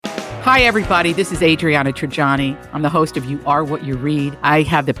Hi, everybody. This is Adriana Trajani. I'm the host of You Are What You Read. I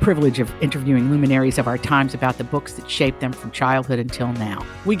have the privilege of interviewing luminaries of our times about the books that shaped them from childhood until now.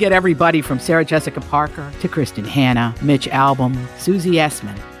 We get everybody from Sarah Jessica Parker to Kristen Hanna, Mitch Albom, Susie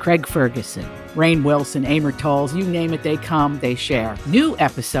Essman, Craig Ferguson, Rainn Wilson, Amor Tolls, you name it, they come, they share. New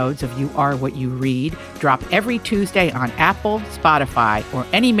episodes of You Are What You Read drop every Tuesday on Apple, Spotify, or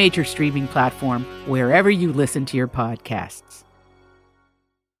any major streaming platform wherever you listen to your podcasts.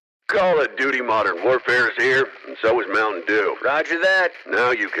 Call of Duty Modern Warfare is here, and so is Mountain Dew. Roger that.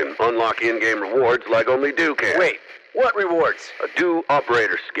 Now you can unlock in-game rewards like only Dew can. Wait, what rewards? A Dew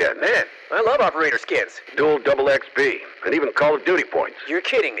Operator Skin. Man, I love Operator Skins. Dual double XP, and even Call of Duty points. You're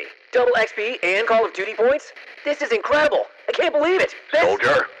kidding me. Double XP and Call of Duty points? This is incredible. I can't believe it.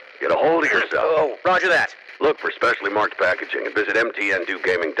 Soldier, get a hold of yourself. Oh, roger that. Look for specially marked packaging and visit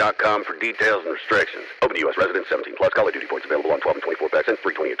mtndewgaming.com for details and restrictions. Open to U.S. residents 17 plus. Call of Duty points available on 12 and 24 packs and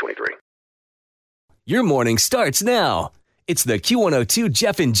free 20 and 23. Your morning starts now. It's the Q102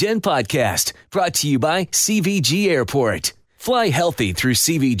 Jeff and Jen podcast brought to you by CVG Airport. Fly healthy through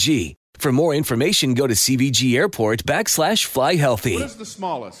CVG. For more information, go to CVG Airport /fly healthy. What is the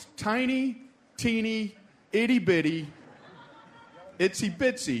smallest? Tiny, teeny, itty bitty, itsy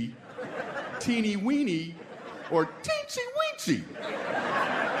bitsy, teeny weeny, or teensy weensy?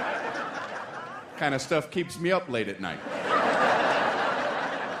 Kind of stuff keeps me up late at night.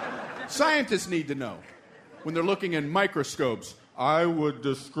 Scientists need to know when they're looking in microscopes. I would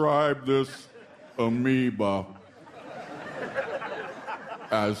describe this amoeba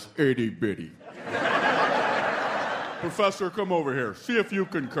as itty bitty. Professor, come over here. See if you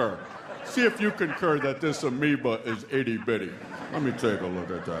concur. See if you concur that this amoeba is itty bitty. Let me take a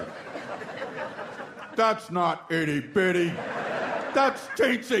look at that. That's not itty bitty. That's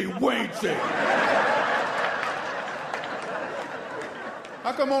teensy weensy.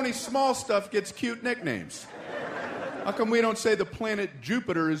 How come only small stuff gets cute nicknames? How come we don't say the planet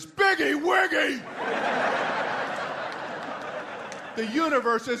Jupiter is Biggie Wiggy? The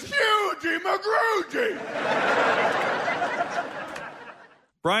universe is Hughie McGroogey.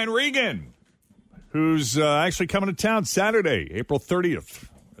 Brian Regan, who's actually coming to town Saturday, April 30th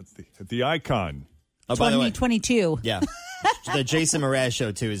at the Icon. Oh, by the way, 2022. yeah. The Jason Mraz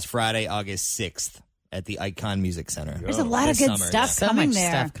show, too, is Friday, August 6th at the Icon Music Center. There's a lot of good stuff So coming much there.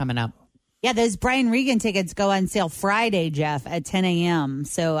 stuff coming up. Yeah, those Brian Regan tickets go on sale Friday, Jeff, at 10 a.m.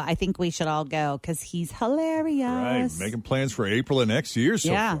 So I think we should all go because he's hilarious. Right, making plans for April of next year so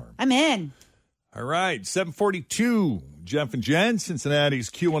far. I'm in. All right, 742, Jeff and Jen, Cincinnati's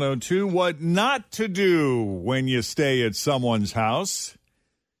Q102. What not to do when you stay at someone's house.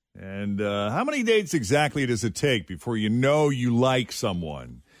 And how many dates exactly does it take before you know you like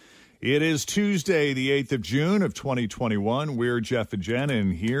someone? It is Tuesday, the 8th of June of 2021. We're Jeff and Jen,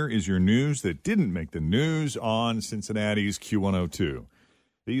 and here is your news that didn't make the news on Cincinnati's Q102.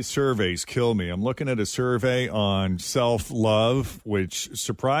 These surveys kill me. I'm looking at a survey on self-love, which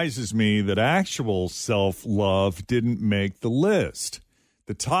surprises me that actual self-love didn't make the list.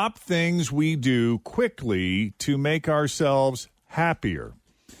 The top things we do quickly to make ourselves happier.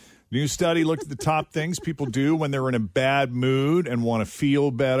 New study looked at the top things people do when they're in a bad mood and want to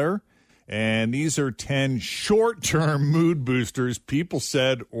feel better. And these are 10 short-term mood boosters people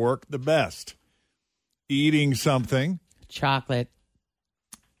said work the best. Eating something. Chocolate.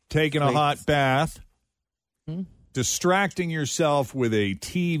 Taking a hot bath. Distracting yourself with a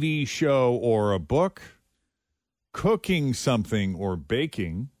TV show or a book. Cooking something or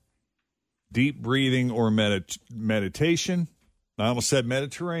baking. Deep breathing or meditation. I almost said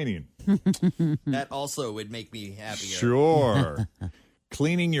Mediterranean. That also would make me happier. Sure.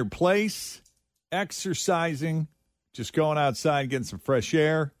 Cleaning your place, exercising, just going outside and getting some fresh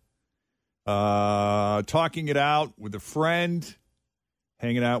air, talking it out with a friend,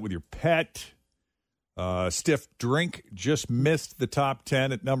 hanging out with your pet. Stiff drink just missed the top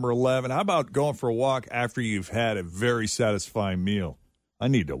 10 at number 11. How about going for a walk after you've had a very satisfying meal? I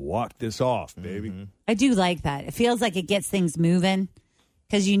need to walk this off, baby. Mm-hmm. I do like that. It feels like it gets things moving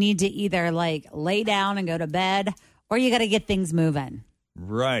because you need to either like lay down and go to bed or you got to get things moving.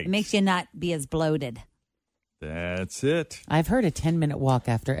 Right. It makes you not be as bloated. That's it. I've heard a 10-minute walk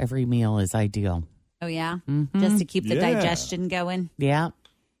after every meal is ideal. Oh, yeah? Mm-hmm. Just to keep the Yeah. digestion going? Yeah.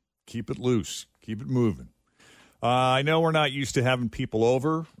 Keep it loose. Keep it moving. I know we're not used to having people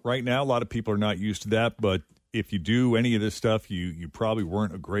over right now. A lot of people are not used to that, but if you do any of this stuff, you probably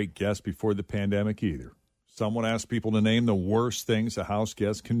weren't a great guest before the pandemic either. Someone asked people to name the worst things a house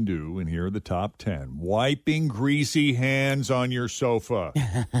guest can do, and here are the top 10. Wiping greasy hands on your sofa.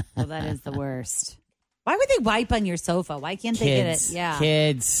 Well, that is the worst. Why would they wipe on your sofa? Why can't they get it? Yeah.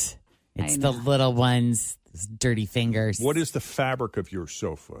 Kids. It's the little ones, those dirty fingers. What is the fabric of your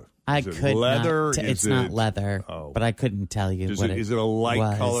sofa? I Is it could leather? not. Is It's not it- leather, Oh. but I couldn't tell you what Is it a light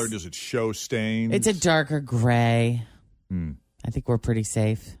was. color? Does it show stains? It's a darker gray. I think we're pretty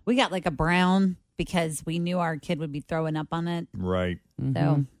safe. We got like a brown because we knew our kid would be throwing up on it. Right.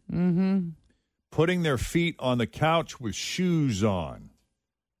 So Putting their feet on the couch with shoes on.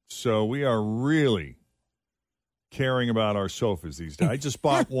 So we are really caring about our sofas these days. I just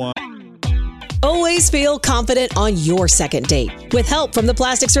bought one. Always feel confident on your second date. With help from the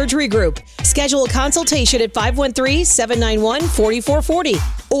Plastic Surgery Group. Schedule a consultation at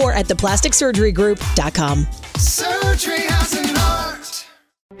 513-791-4440 or at theplasticsurgerygroup.com. Surgery has an art.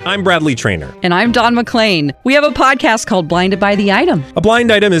 I'm Bradley Trainer. And I'm Don McClain. We have a podcast called Blinded by the Item. A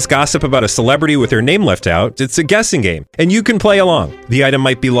blind item is gossip about a celebrity with their name left out. It's a guessing game, and you can play along. The item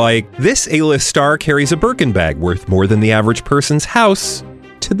might be like, this A-list star carries a Birkin bag worth more than the average person's house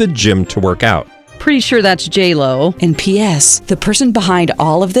to the gym to work out. Pretty sure that's J-Lo. And P.S. the person behind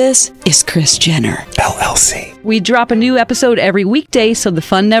all of this is Kris Jenner, LLC. We drop a new episode every weekday so the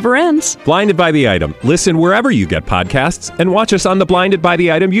fun never ends. Blinded by the Item. Listen wherever you get podcasts and watch us on the Blinded by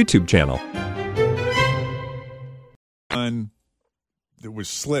the Item YouTube channel. There was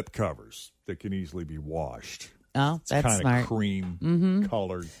slip covers that can easily be washed. Oh, It's that's kind smart. of cream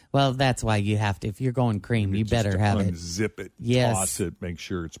colored. Well, that's why you have to. If you're going cream, you better have it. Unzip it, Yes. toss it, make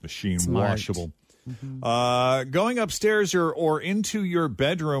sure it's machine Smart. washable. Going upstairs or into your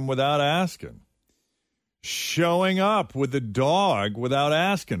bedroom without asking. Showing up with the dog without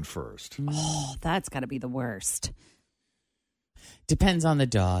asking first. oh, that's got to be the worst. Depends on the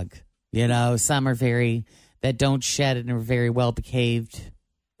dog. You know, some are that don't shed and are very well behaved.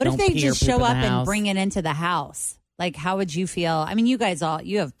 What if Don't they pee or just poop show in the up and house. bring it into the house? Like, how would you feel? I mean, you guys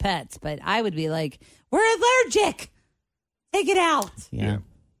you have pets, but I would be like, we're allergic. Take it out. Yeah.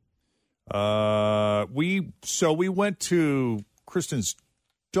 We went to Kristen's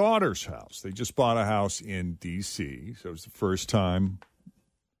daughter's house. They just bought a house in D.C., so it was the first time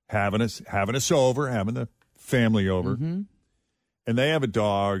having us over, having the family over. Mm-hmm. And they have a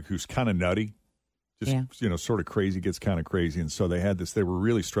dog who's kind of nutty, just Yeah. sort of crazy, gets kind of crazy. And so they had this. They were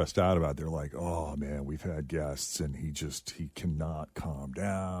really stressed out about it. They're like, "Oh man, we've had guests, and he cannot calm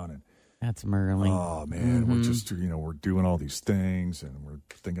down." And That's Merlin. oh man, we're just we're doing all these things, and we're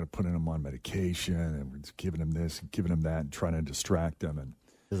thinking of putting him on medication, and we're just giving him this and giving him that, and trying to distract him. And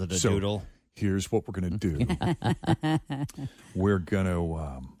Is it a so doodle? here's what we're gonna do.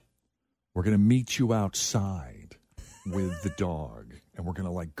 We're gonna meet you outside with the dog, and we're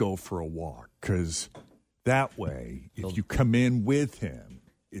gonna go for a walk, because that way, if you come in with him,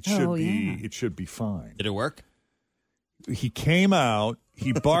 it should be fine. Did it work? He came out.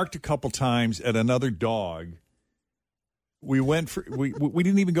 He barked a couple times at another dog. We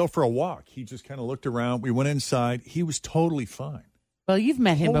didn't even go for a walk. He just kind of looked around. We went inside. He was totally fine. Well, you've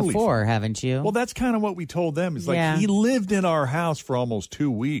met him Totally before, fine. haven't you? Well, that's kind of what we told them. Is Yeah. he lived in our house for almost 2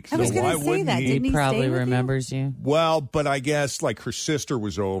 weeks. I was so gonna why say wouldn't that. he? Didn't he probably stay with you? remembers you. Well, but I guess her sister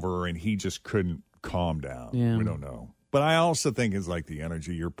was over and he just couldn't calm down. Yeah. We don't know. But I also think it's the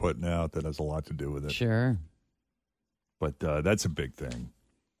energy you're putting out that has a lot to do with it. Sure. But that's a big thing.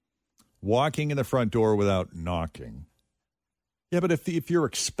 Walking in the front door without knocking. Yeah, but if you're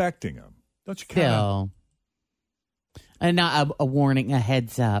expecting them, don't you kind of... Still. And not a warning, a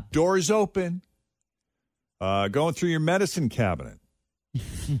heads up. Doors open. Going through your medicine cabinet.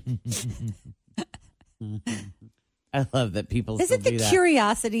 I love that people still Doesn't do the that.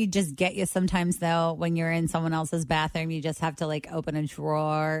 curiosity just get you sometimes, though, when you're in someone else's bathroom? You just have to, open a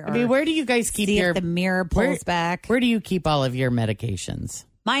drawer. I mean, where do you guys keep see your... if the mirror pulls back? Where do you keep all of your medications?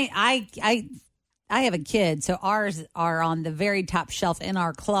 I have a kid, so ours are on the very top shelf in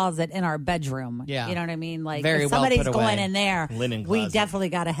our closet in our bedroom. Yeah. You know what I mean? Very if well somebody's put going away. in there, Linen we closet. definitely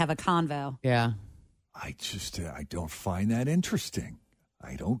got to have a convo. Yeah. I don't find that interesting.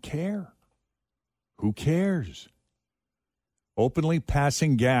 I don't care. Who cares? Openly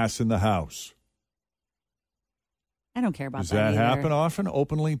passing gas in the house. I don't care about Does that that either. happen often?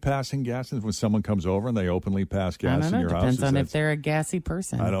 Openly passing gas when someone comes over and they openly pass I gas don't in know. your house? Depends Is on that- if they're a gassy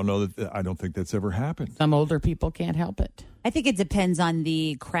person. I don't know that. I don't think that's ever happened. Some older people can't help it. I think it depends on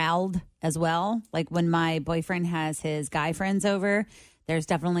the crowd as well. Like when my boyfriend has his guy friends over, there's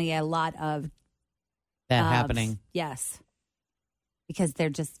definitely a lot of That happening. Yes. Because they're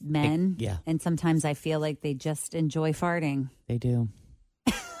just men. Yeah. And sometimes I feel like they just enjoy farting. They do.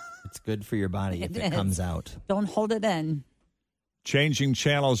 It's good for your body if It it is. comes out. Don't hold it in. Changing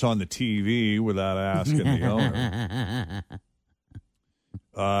channels on the TV without asking the owner.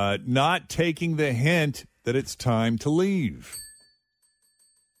 Not taking the hint that it's time to leave.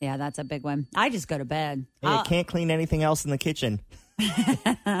 Yeah, that's a big one. I just go to bed. Hey, I can't clean anything else in the kitchen.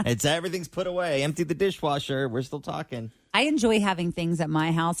 Everything's put away. Empty the dishwasher. We're still talking. I enjoy having things at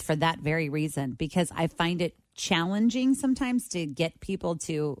my house for that very reason, because I find it challenging sometimes to get people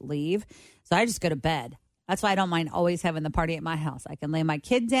to leave. So I just go to bed. That's why I don't mind always having the party at my house. I can lay my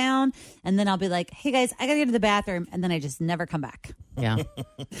kid down, and then I'll be like, hey, guys, I got to go to the bathroom, and then I just never come back. Yeah.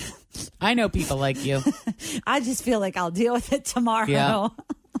 I know people like you. I just feel like I'll deal with it tomorrow. Yeah.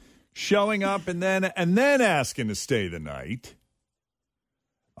 Showing up and then asking to stay the night.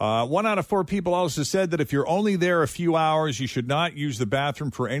 1 out of 4 people also said that if you're only there a few hours, you should not use the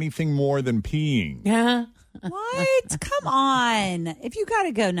bathroom for anything more than peeing. Yeah. What? Come on. If you got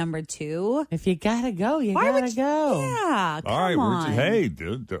to go, number 2. If you got to go, you got to go. Yeah. Come All right. on. Hey,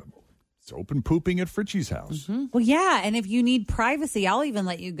 it's open pooping at Fritchie's house. Mm-hmm. Well, yeah. And if you need privacy, I'll even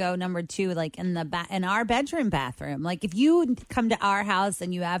let you go, number 2, like in our bedroom bathroom. Like if you come to our house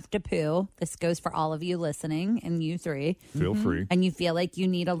and you have to poo, this goes for all of you listening and you 3. Feel free. And you feel like you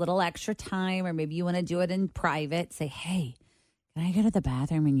need a little extra time, or maybe you want to do it in private, say, hey, can I go to the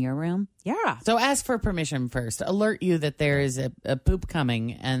bathroom in your room? Yeah. So ask for permission first. Alert you that there is a poop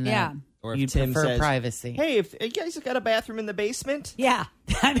coming, and that Or if you Tim prefer says, privacy. Hey, if you guys got a bathroom in the basement? Yeah.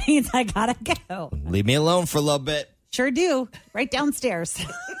 That means I got to go. Leave me alone for a little bit. Sure do. Right downstairs.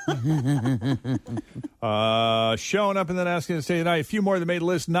 Showing up and then asking to stay the night. A few more that made the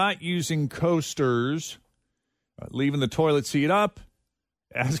list. Not using coasters. Leaving the toilet seat up.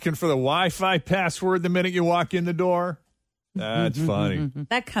 Asking for the Wi-Fi password the minute you walk in the door. That's funny.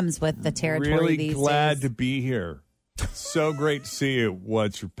 That comes with the territory Really these glad days. to be here. So great to see you.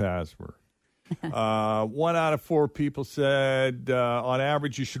 What's your password? 1 out of 4 people said on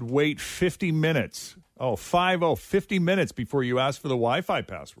average you should wait 50 minutes. 50 minutes before you ask for the Wi-Fi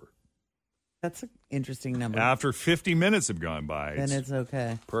password. That's an interesting number. After 50 minutes have gone by, Then it's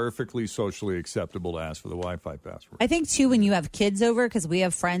okay. perfectly socially acceptable to ask for the Wi-Fi password. I think, too, when you have kids over, because we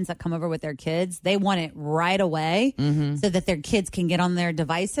have friends that come over with their kids, they want it right away so that their kids can get on their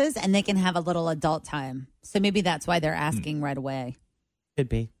devices and they can have a little adult time. So maybe that's why they're asking right away. Could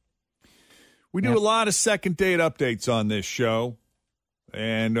be. We do a lot of second date updates on this show,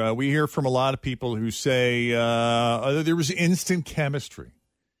 and we hear from a lot of people who say there was instant chemistry.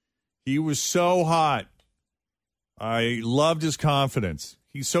 He was so hot. I loved his confidence.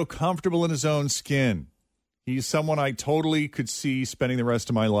 He's so comfortable in his own skin. He's someone I totally could see spending the rest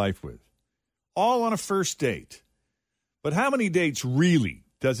of my life with. All on a first date. But how many dates really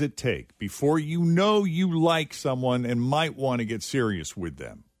does it take before you know you like someone and might want to get serious with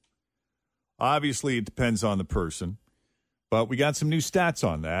them? Obviously, it depends on the person, but we got some new stats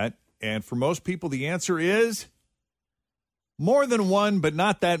on that. And for most people, the answer is more than 1, but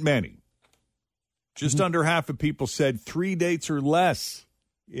not that many. Just under half of people said 3 dates or less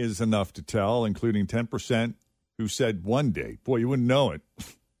is enough to tell, including 10% who said 1 date. Boy, you wouldn't know it.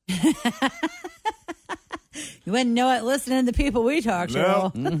 You wouldn't know it listening to the people we talk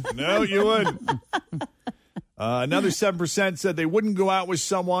to. No, you wouldn't. Another 7% said they wouldn't go out with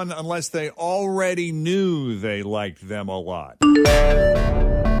someone unless they already knew they liked them a lot.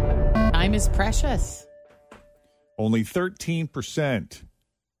 Time is precious. Only 13%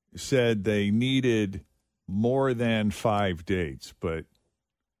 said they needed more than 5 dates. But,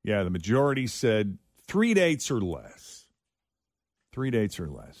 yeah, the majority said 3 dates or less. 3 dates or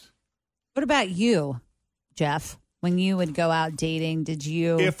less. What about you, Jeff? When you would go out dating, did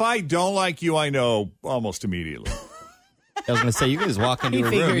you... If I don't like you, I know almost immediately. I was going to say, you can just walk into He a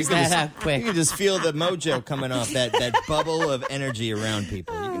room. You figures can, that just, out quick. you can just feel the mojo coming off, that bubble of energy around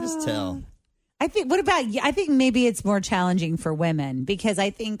people. You can just tell. I think, what about you? I think maybe it's more challenging for women because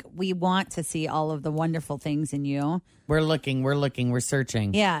I think we want to see all of the wonderful things in you. We're looking, we're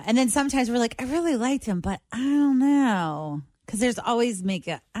searching. Yeah. And then sometimes we're like, I really liked him, but I don't know. Because there's always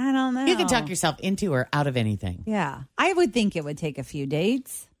I don't know. You can talk yourself into or out of anything. Yeah. I would think it would take a few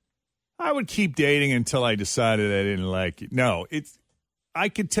dates. I would keep dating until I decided I didn't like you. No, I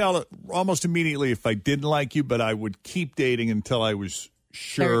could tell almost immediately if I didn't like you, but I would keep dating until I was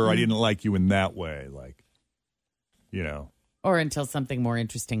sure I didn't like you in that way. Like, you know. Or until something more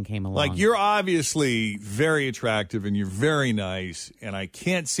interesting came along. Like, you're obviously very attractive and you're very nice, and I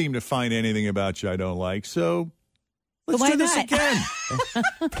can't seem to find anything about you I don't like, so let's do this again.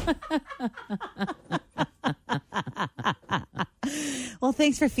 Well,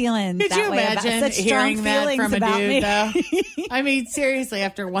 thanks for feeling Could that you way imagine about such strong hearing that feelings from a about dude, me. though? I mean, seriously,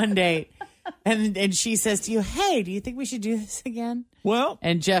 after one date, and she says to you, hey, do you think we should do this again? Well.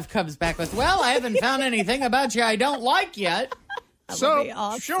 And Jeff comes back with, well, I haven't found anything about you I don't like yet. So,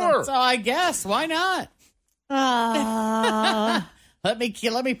 awesome. sure. So I guess, why not? Let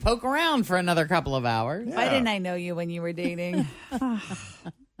me poke around for another couple of hours. Why didn't I know you when you were dating?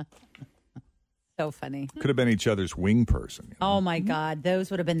 So funny. Could have been each other's wing person. You know? Oh, my God. Those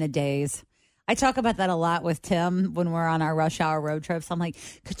would have been the days. I talk about that a lot with Tim when we're on our rush hour road trips. I'm like,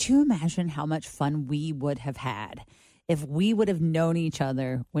 could you imagine how much fun we would have had if we would have known each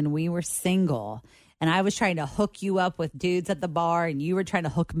other when we were single and I was trying to hook you up with dudes at the bar and you were trying to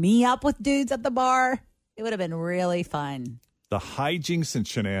hook me up with dudes at the bar? It would have been really fun. The hijinks and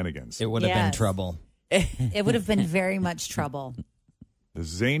shenanigans. It would have been trouble. It would have been very much trouble. The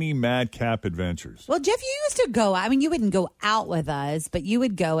zany madcap adventures. Well, Jeff, you used to go. I mean, you wouldn't go out with us, but you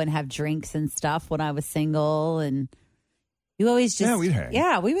would go and have drinks and stuff when I was single. And you always just. Yeah, we'd hang.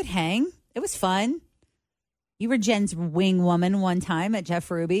 Yeah, we would hang. It was fun. You were Jen's wing woman one time at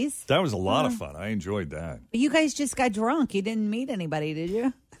Jeff Ruby's. That was a lot of fun. I enjoyed that. But you guys just got drunk. You didn't meet anybody, did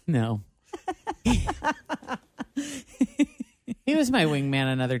you? No. He was my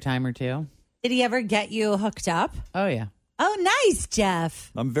wingman another time or two. Did he ever get you hooked up? Oh, yeah. Oh, nice,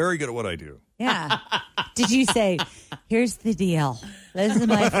 Jeff. I'm very good at what I do. Yeah. Did you say, here's the deal. This is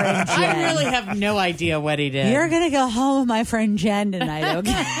my friend Jen. I really have no idea what he did. You're going to go home with my friend Jen tonight,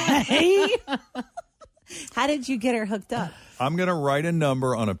 okay? How did you get her hooked up? I'm going to write a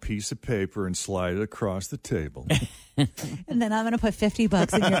number on a piece of paper and slide it across the table. And then I'm going to put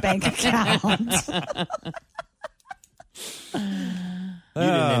 $50 in your bank account. You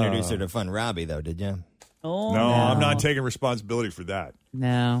didn't introduce her to Fun Robbie, though, did you? Oh, no, I'm not taking responsibility for that.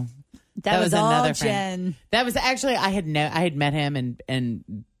 No. That was all another Jen. friend. That was actually, I had met him and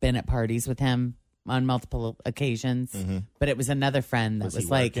been at parties with him on multiple occasions. Mm-hmm. But it was another friend that was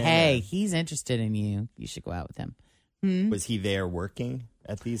like, working, hey, or- he's interested in you. You should go out with him. Was he there working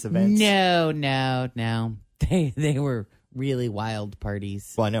at these events? No. They were really wild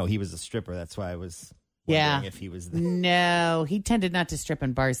parties. Well, I know he was a stripper. That's why I was wondering if he was there. No, he tended not to strip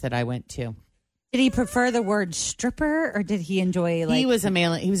in bars that I went to. Did he prefer the word stripper or did he enjoy He was an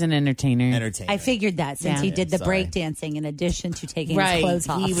entertainer. I figured that since Yeah. he did the Sorry. break dancing in addition to taking Right. his clothes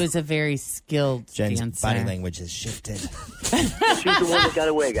off. He was a very skilled Jen's dancer. body language has shifted. She's the one that got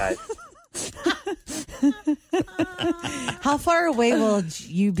away, guys. How far away will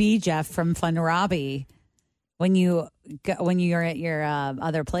you be, Jeff, from Fun Robbie when you're at your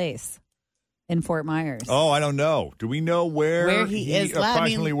other place in Fort Myers? Oh, I don't know. Do we know where he is?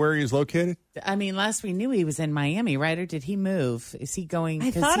 Approximately where he is located? I mean, last we knew he was in Miami, right? Or did he move? Is he going?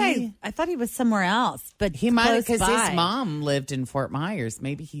 I thought he was somewhere else, but he might have, because close his by. mom lived in Fort Myers.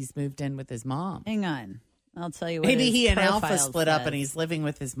 Maybe he's moved in with his mom. Hang on, I'll tell you. What Maybe his he and Alpha profile split up says. and he's living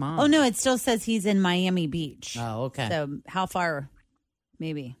with his mom. Oh no, it still says he's in Miami Beach. Oh, okay. So how far?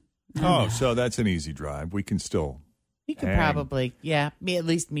 Maybe. Oh, so that's an easy drive. We can still. He could hang. probably, at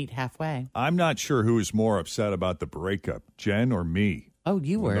least meet halfway. I'm not sure who was more upset about the breakup, Jen or me. Oh,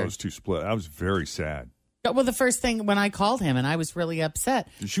 you when were. those two split. I was very sad. Well, the first thing when I called him and I was really upset.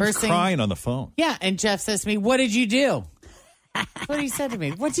 She was First thing- crying on the phone. Yeah, and Jeff says to me, "What did you do?" That's what he said to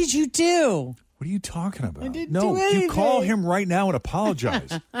me. What did you do? What are you talking about? I didn't No, do you call anything. him right now and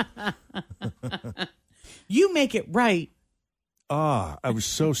apologize. You make it right. I was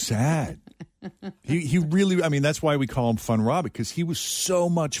so sad. He really, I mean, that's why we call him Fun Robbie, because he was so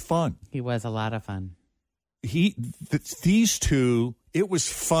much fun. He was a lot of fun. These two, it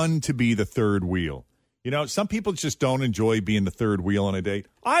was fun to be the third wheel. You know, some people just don't enjoy being the third wheel on a date.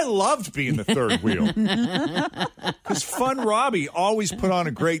 I loved being the third wheel. Because Fun Robbie always put on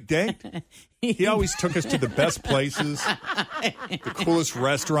a great date. He always took us to the best places, the coolest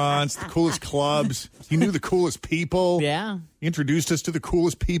restaurants, the coolest clubs. He knew the coolest people. Yeah. He introduced us to the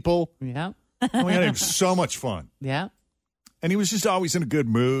coolest people. Yeah. Oh, we had so much fun. Yeah. And he was just always in a good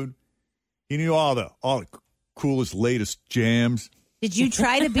mood. He knew all the coolest, latest jams. Did you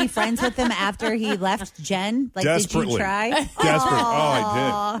try to be friends with him after he left Jen? Like, Desperately. did you try? Desperate.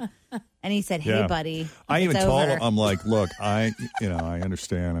 I did. And he said, "Hey, Yeah. buddy." I even it's told over. him, I'm like, look, I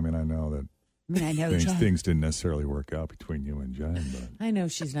understand. I mean, I know that I know Jen. things didn't necessarily work out between you and Jen, but I know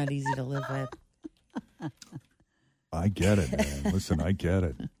she's not easy to live with. I get it, man. Listen, I get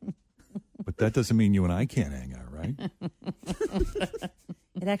it. But that doesn't mean you and I can't hang out, right?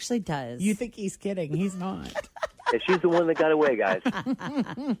 It actually does. You think he's kidding. He's not. And she's the one that got away, guys.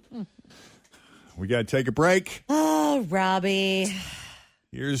 We got to take a break. Oh, Robbie.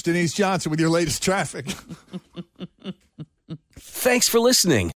 Here's Denise Johnson with your latest traffic. Thanks for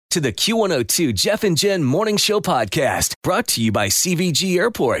listening to the Q102 Jeff and Jen Morning Show podcast, brought to you by CVG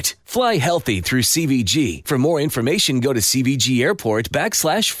Airport. Fly healthy through CVG. For more information, go to CVG Airport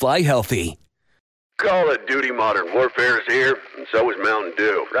 /fly healthy. Call of Duty Modern Warfare is here, and so is Mountain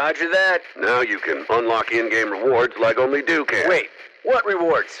Dew. Roger that. Now you can unlock in-game rewards like only Dew can. Wait, What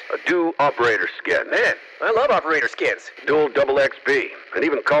rewards? A Do Operator skin. Man, I love operator skins. Dual double XP, and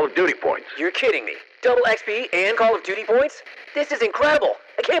even Call of Duty points. You're kidding me. Double XP and Call of Duty points? This is incredible.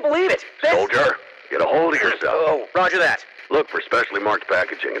 I can't believe it. Soldier, get a hold of yourself. Oh, roger that. Look for specially marked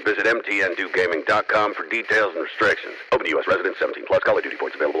packaging and visit mtndewgaming.com for details and restrictions. Open to U.S. residents 17 plus. Call of Duty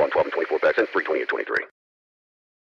points available on 12 and 24 packs and free 20 and 23.